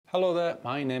Hello there,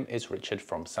 my name is Richard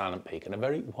from Silent Peak and a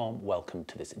very warm welcome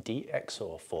to this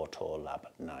DxO Photolab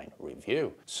 9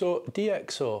 review. So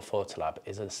DxO Photolab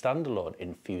is a standalone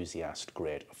enthusiast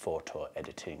grade photo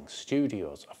editing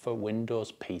studios for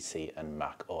Windows, PC and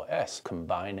Mac OS,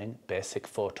 combining basic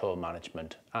photo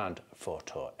management and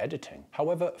photo editing.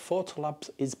 However, Photolab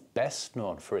is best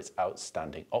known for its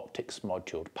outstanding optics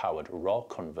module powered RAW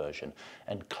conversion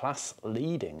and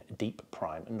class-leading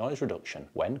DeepPRIME noise reduction.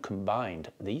 When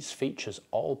combined, these features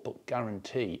all but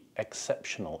guarantee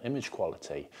exceptional image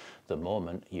quality the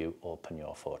moment you open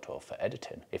your photo for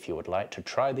editing. If you would like to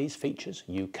try these features,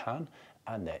 you can,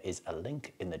 and there is a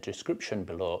link in the description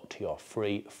below to your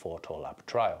free Photolab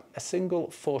trial. A single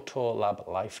Photolab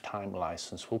lifetime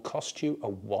license will cost you a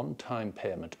one-time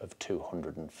payment of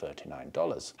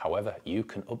 $239. However, you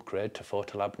can upgrade to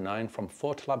Photolab 9 from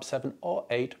Photolab 7 or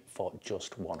 8 for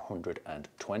just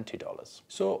 $120.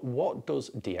 So what does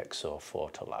DxO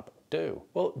Photolab do?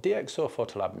 Well, DxO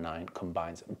Photolab 9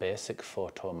 combines basic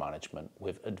photo management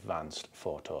with advanced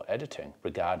photo editing.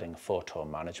 Regarding photo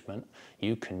management,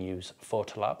 you can use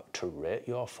Photolab to rate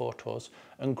your photos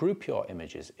and group your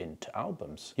images into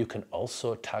albums. You can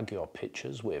also tag your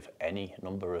pictures with any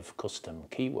number of custom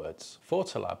keywords.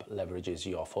 Photolab leverages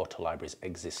your photo library's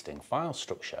existing file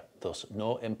structure, thus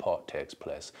no import takes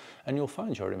place, and you'll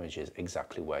find your images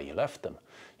exactly where you left them.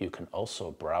 You can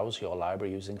also browse your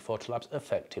library using Photolab's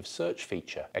effective search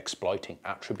feature, exploiting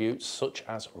attributes such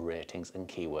as ratings and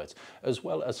keywords, as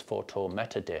well as photo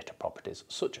metadata properties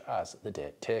such as the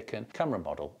date taken, camera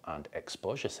model, and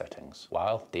exposure settings.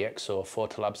 While DxO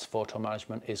Photolab's photo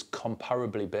management is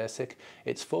comparably basic,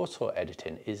 its photo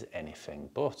editing is anything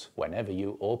but. Whenever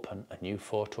you open a new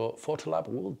photo, Photolab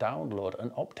will download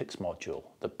an optics module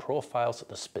that profiles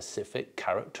the specific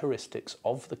characteristics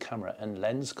of the camera and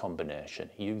lens combination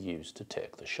you use to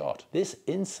take the shot. This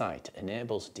insight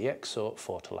enables DxO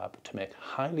Photolab to make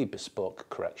highly bespoke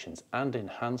corrections and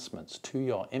enhancements to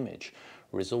your image,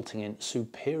 resulting in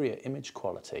superior image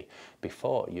quality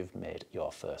before you've made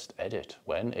your first edit.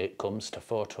 When it comes to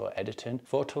photo editing,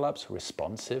 Photolab's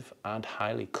responsive and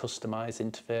highly customized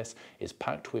interface is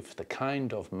packed with the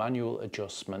kind of manual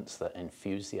adjustments that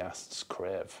enthusiasts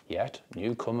crave. Yet,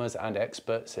 newcomers and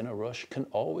experts in a rush can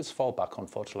always fall back on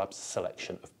Photolab's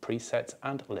selection of presets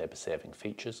and labor-saving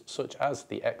features such as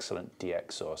the excellent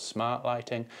DxO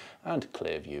Smartlighting and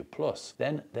ClearView Plus.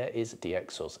 Then there is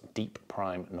DxO's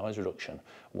DeepPRIME noise reduction,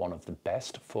 one of the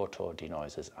best photo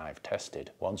denoisers I've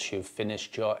tested. Once you've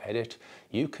finished your edit,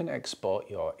 you can export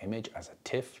your image as a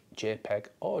TIFF, JPEG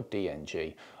or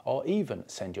DNG, or even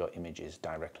send your images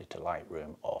directly to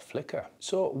Lightroom or Flickr.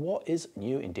 So what is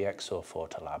new in DxO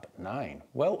Photolab 9?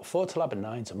 Well, Photolab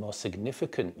 9's most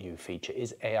significant new feature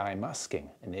is AI masking,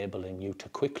 enabling you to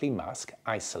quickly mask,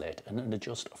 isolate and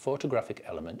adjust photographic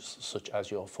elements such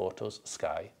as your photo's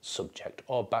sky, subject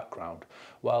or background,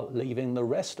 while leaving the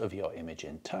rest of your image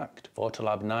intact.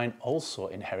 Photolab 9 also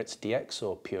inherits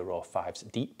DxO Puro 5's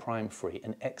DeepPRIME free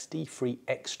and XD free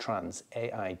X-Trans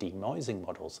AI denoising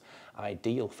models,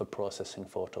 ideal for processing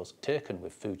photos taken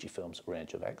with Fujifilm's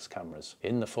range of X cameras.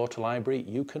 In the photo library,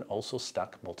 you can also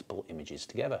stack multiple images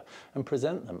together and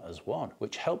present them as one,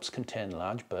 which helps contain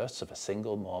large bursts of a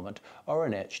single moment or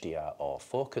an HDR or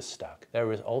focus stack.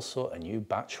 There is also a new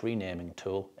batch renaming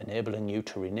tool, enabling you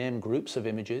to rename groups of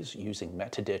images using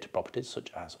metadata properties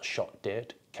such as shot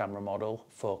date, camera model,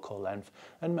 focal length,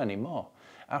 and many more,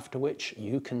 after which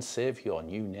you can save your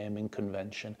new naming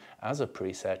convention as a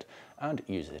preset and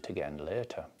use it again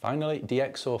later. Finally,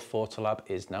 DxO Photolab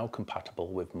is now compatible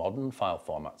with modern file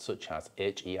formats such as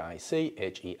HEIC,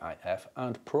 HEIF,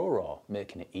 and ProRAW,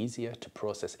 making it easier to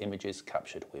process images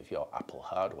captured with your Apple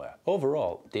hardware.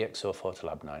 Overall, DxO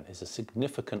Photolab 9 is a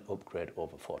significant upgrade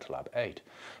over Photolab 8,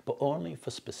 but only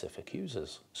for specific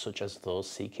users, such as those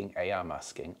seeking AR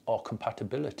masking or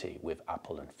compatibility with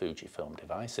Apple and Fujifilm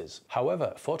devices.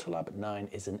 However, Photolab 9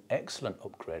 is an excellent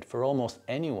upgrade for almost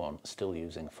anyone still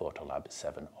using Photolab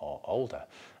 7 or older.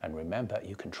 And remember,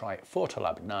 you can try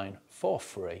Photolab 9 for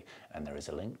free, and there is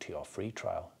a link to your free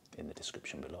trial in the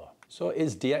description below. So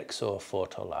is DxO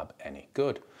Photolab any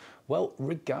good? Well,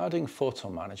 regarding photo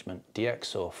management,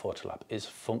 DxO Photolab is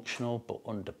functional but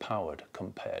underpowered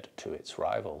compared to its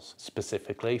rivals.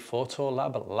 Specifically,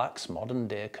 Photolab lacks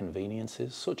modern-day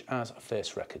conveniences such as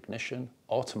face recognition,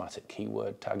 automatic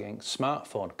keyword tagging,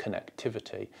 smartphone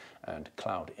connectivity, and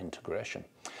cloud integration.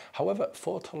 However,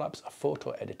 Photolab's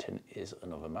photo editing is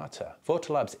another matter.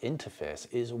 Photolab's interface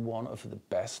is one of the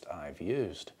best I've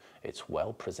used. It's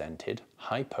well presented,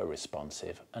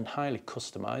 hyper-responsive, and highly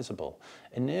customizable,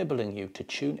 enabling you to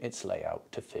tune its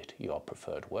layout to fit your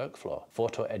preferred workflow.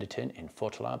 Photo editing in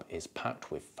Photolab is packed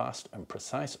with fast and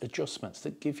precise adjustments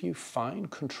that give you fine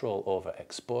control over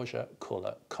exposure,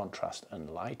 color, contrast, and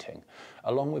lighting,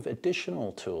 along with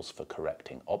additional tools for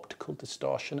correcting optical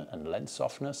distortion and lens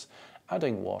softness,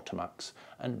 adding watermarks,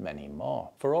 and many more.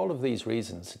 For all of these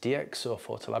reasons, DxO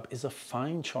Photolab is a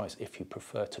fine choice if you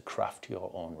prefer to craft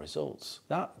your own results.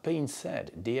 That being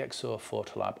said, DxO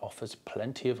Photolab offers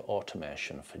plenty of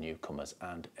automation for newcomers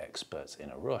and experts in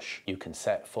a rush. You can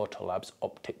set Photolab's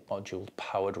optic module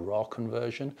powered RAW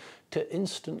conversion to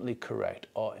instantly correct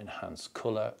or enhance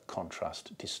color,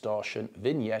 contrast, distortion,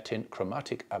 vignetting,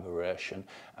 chromatic aberration,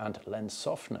 and lens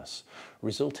softness,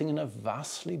 resulting in a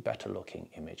vastly better looking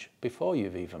image before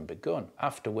you've even begun,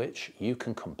 after which you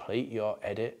can complete your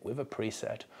edit with a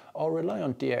preset or rely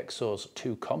on DxO's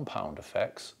two compound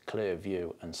effects,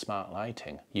 ClearView and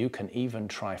Smartlighting. You can even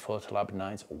try Photolab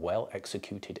 9's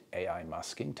well-executed AI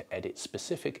masking to edit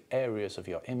specific areas of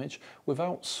your image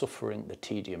without suffering the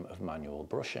tedium of manual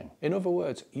brushing. In other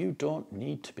words, you don't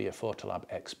need to be a Photolab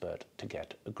expert to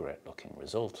get a great looking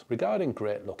result. Regarding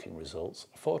great looking results,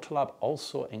 Photolab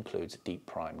also includes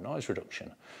DeepPRIME noise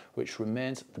reduction, which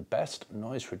remains the best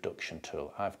noise reduction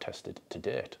tool I've tested to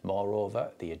date.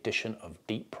 Moreover, the addition of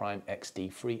DeepPRIME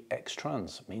XD3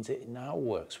 X-Trans means it now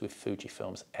works with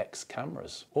Fujifilm's X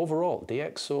cameras. Overall,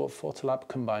 DxO Photolab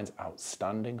combines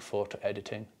outstanding photo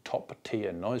editing,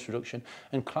 top-tier noise reduction,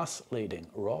 and class-leading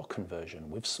RAW conversion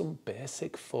with some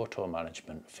basic photo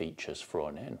management features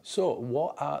thrown in. So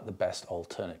what are the best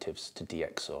alternatives to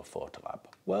DxO Photolab?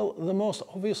 Well, the most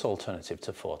obvious alternative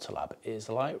to Photolab is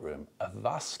Lightroom, a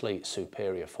vastly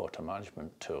superior photo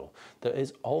management tool that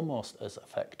is almost as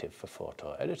effective for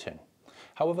photo editing.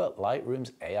 However,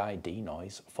 Lightroom's AI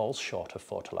denoise falls short of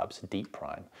Photolab's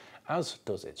DeepPRIME, as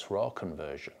does its RAW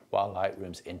conversion. While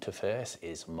Lightroom's interface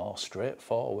is more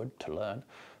straightforward to learn,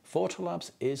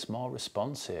 Photolab's is more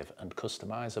responsive and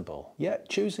customizable. Yet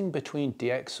choosing between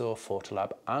DxO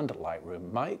Photolab and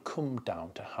Lightroom might come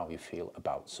down to how you feel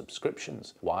about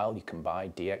subscriptions. While you can buy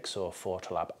DxO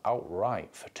Photolab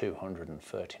outright for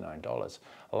 $239,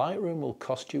 Lightroom will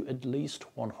cost you at least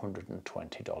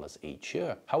 $120 each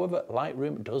year. However,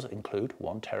 Lightroom does include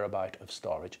 1 TB of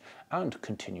storage and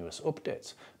continuous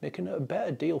updates, making it a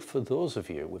better deal for those of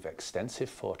you with extensive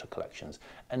photo collections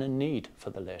and a need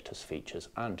for the latest features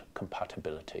and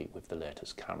compatibility with the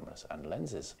latest cameras and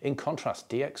lenses. In contrast,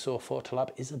 DxO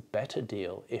Photolab is a better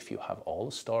deal if you have all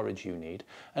the storage you need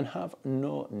and have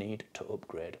no need to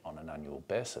upgrade on an annual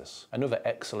basis. Another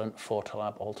excellent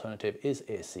Photolab alternative is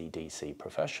ACDSee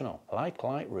Professional. Like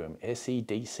Lightroom,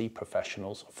 ACDSee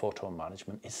Professional's photo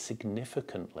management is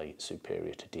significantly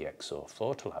superior to DxO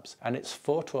Photolab's, and its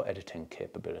photo editing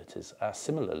capabilities are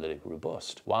similarly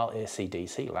robust. While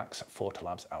ACDSee lacks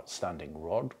Photolab's outstanding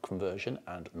RAW conversion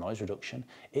and noise reduction,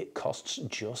 it costs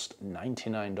just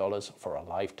 $99 for a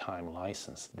lifetime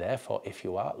license. Therefore, if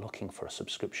you are looking for a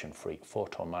subscription-free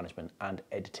photo management and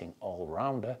editing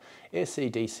all-rounder,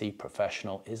 ACDSee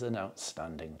Professional is an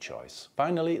outstanding choice.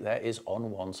 Finally, there is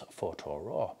ON1's Photo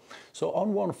Raw. So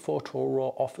ON1 Photo Raw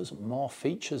offers more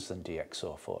features than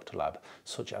DxO Photolab,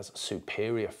 such as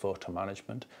superior photo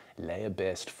management,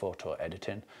 layer-based photo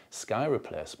editing, sky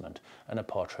replacement, and a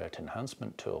portrait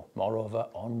enhancement tool. Moreover,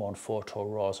 ON1 Photo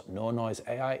Raw's no-noise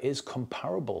AI is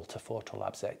comparable to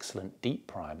Photolab's excellent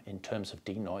DeepPRIME in terms of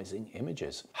denoising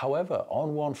images. However,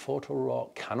 ON1 Photo Raw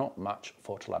cannot match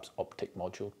Photolab's optic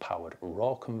module powered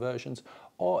RAW conversions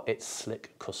or its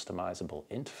slick customizable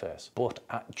interface. But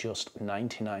at just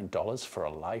 $99 for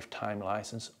a lifetime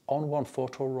license, ON1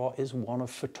 Photo Raw is one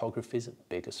of photography's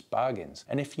biggest bargains.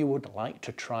 And if you would like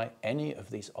to try any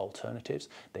of these alternatives,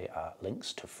 there are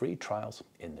links to free trials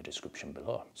in the description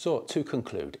below. So to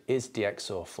conclude, is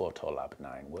DxO Photolab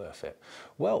 9 worth it?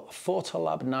 Well,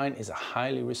 Photolab 9 is a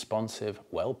highly responsive,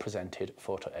 well-presented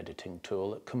photo editing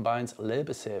tool that combines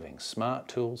labor-saving smart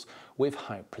tools with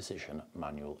high-precision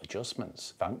manual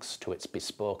adjustments. Thanks to its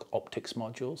bespoke optics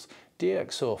modules,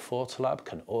 DxO Photolab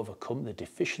can overcome the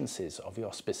deficiencies of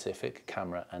your specific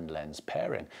camera and lens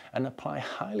pairing and apply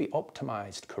highly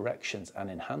optimized corrections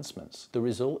and enhancements. The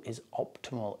result is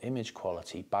optimal image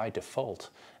quality by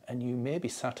default, and you may be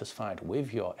satisfied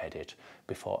with your edit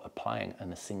before applying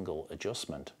a single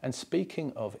adjustment. And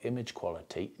speaking of image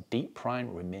quality,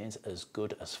 DeepPRIME remains as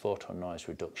good as photo noise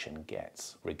reduction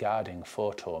gets. Regarding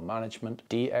photo management,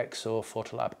 DxO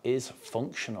Photolab is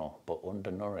functional but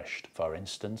undernourished. For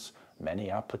instance,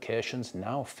 many applications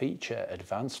now feature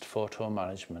advanced photo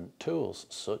management tools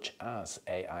such as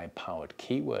AI-powered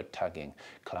keyword tagging,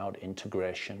 cloud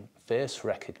integration, face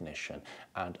recognition,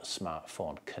 and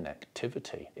smartphone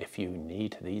connectivity. If you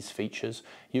need these features,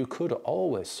 you could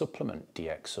always supplement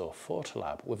DxO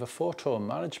Photolab with a photo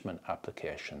management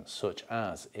application such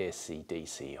as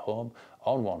ACDSee Home,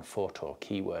 ON1 Photo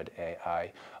Keyword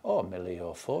AI, or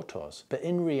Milio Photos. But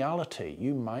in reality,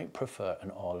 you might prefer an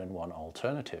all-in-one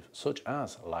alternative such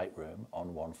as Lightroom,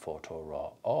 ON1 Photo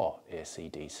Raw, or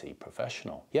ACDSee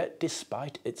Professional. Yet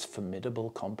despite its formidable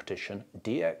competition,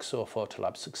 DxO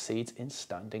Photolab succeeds in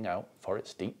standing out for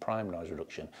its DeepPRIME noise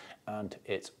reduction and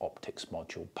its optics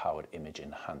module powered image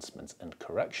enhancements and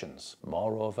corrections.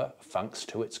 Moreover, thanks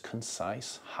to its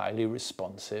concise, highly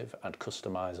responsive and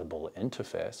customizable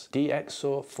interface,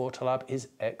 DxO Photolab is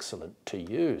excellent to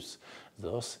use.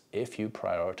 Thus, if you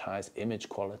prioritize image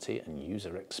quality and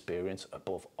user experience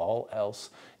above all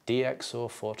else, DxO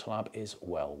Photolab is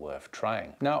well worth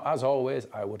trying. Now, as always,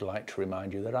 I would like to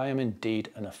remind you that I am indeed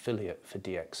an affiliate for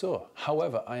DxO.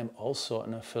 However, I am also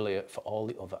an affiliate for all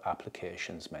the other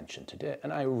applications mentioned today,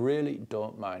 and I really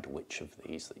don't mind which of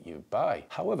these that you buy.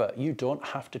 However, you don't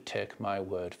have to take my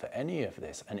word for any of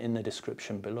this, and in the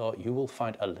description below, you will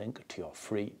find a link to your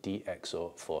free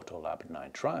DxO Photolab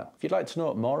 9 trial. If you'd like to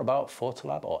know more about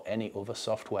Photolab or any other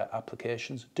software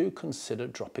applications, do consider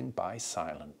dropping by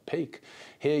Silent Peak.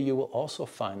 Here you will also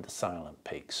find the Silent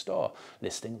Peak store,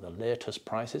 listing the latest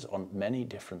prices on many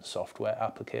different software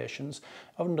applications,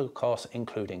 and of course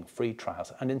including free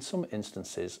trials and in some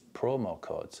instances promo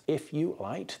codes. If you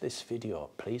liked this video,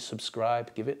 please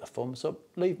subscribe, give it a thumbs up,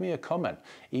 leave me a comment,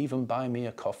 even buy me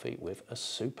a coffee with a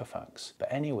super thanks.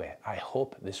 But anyway, I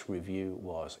hope this review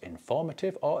was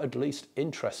informative or at least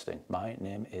interesting. My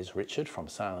name is Richard from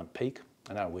Silent Peak,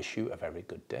 and I wish you a very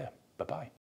good day. Bye-bye.